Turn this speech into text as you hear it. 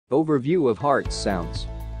Overview of heart sounds.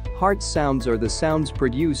 Heart sounds are the sounds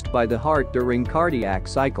produced by the heart during cardiac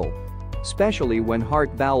cycle, especially when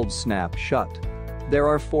heart valves snap shut. There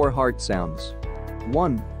are 4 heart sounds.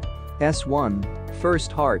 1. S1,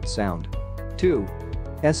 first heart sound. 2.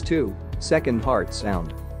 S2, second heart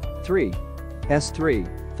sound. 3.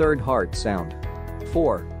 S3, third heart sound.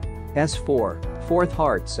 4. S4, fourth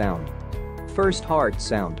heart sound. First heart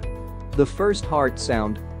sound. The first heart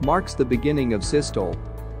sound marks the beginning of systole,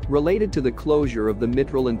 related to the closure of the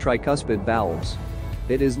mitral and tricuspid valves.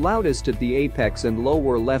 It is loudest at the apex and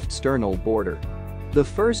lower left sternal border. The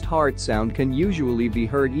first heart sound can usually be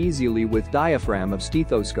heard easily with diaphragm of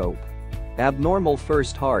stethoscope. Abnormal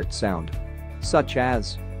first heart sound, such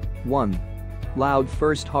as 1. Loud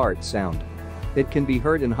first heart sound. It can be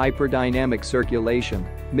heard in hyperdynamic circulation,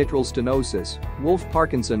 mitral stenosis, Wolff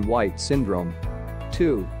Parkinson White syndrome.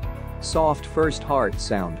 2. Soft first heart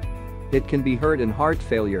sound. It can be heard in heart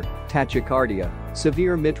failure, tachycardia,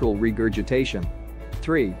 severe mitral regurgitation.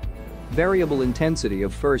 3. Variable intensity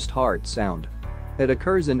of first heart sound. It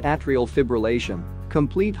occurs in atrial fibrillation,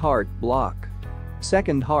 complete heart block.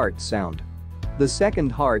 Second heart sound. The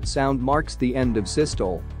second heart sound marks the end of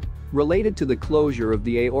systole, related to the closure of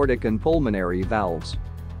the aortic and pulmonary valves.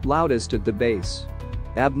 Loudest at the base.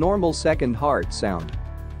 Abnormal second heart sound,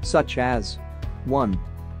 such as 1.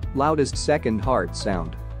 Loudest second heart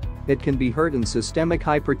sound. It can be heard in systemic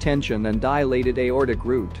hypertension and dilated aortic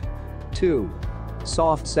root. 2.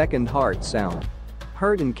 Soft second heart sound.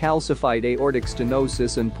 Heard in calcified aortic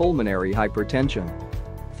stenosis and pulmonary hypertension.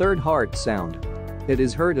 Third heart sound. It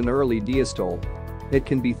is heard in early diastole. It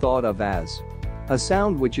can be thought of as a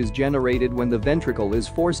sound which is generated when the ventricle is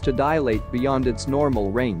forced to dilate beyond its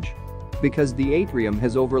normal range because the atrium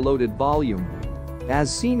has overloaded volume.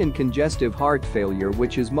 As seen in congestive heart failure,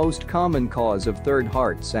 which is most common cause of third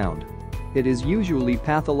heart sound. It is usually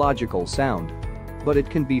pathological sound, but it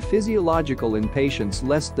can be physiological in patients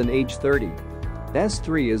less than age 30.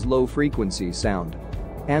 S3 is low frequency sound,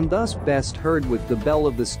 and thus best heard with the bell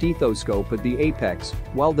of the stethoscope at the apex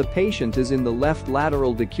while the patient is in the left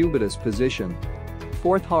lateral decubitus position.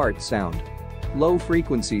 Fourth heart sound. Low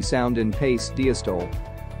frequency sound in pace diastole.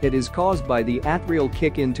 It is caused by the atrial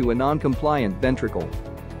kick into a non-compliant ventricle,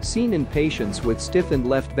 seen in patients with stiffened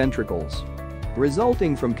left ventricles,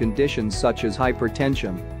 resulting from conditions such as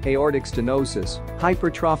hypertension, aortic stenosis,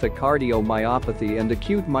 hypertrophic cardiomyopathy and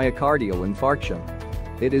acute myocardial infarction.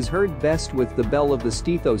 It is heard best with the bell of the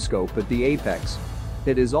stethoscope at the apex.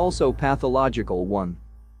 It is also pathological. 1.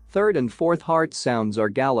 Third and fourth heart sounds are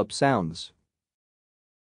gallop sounds.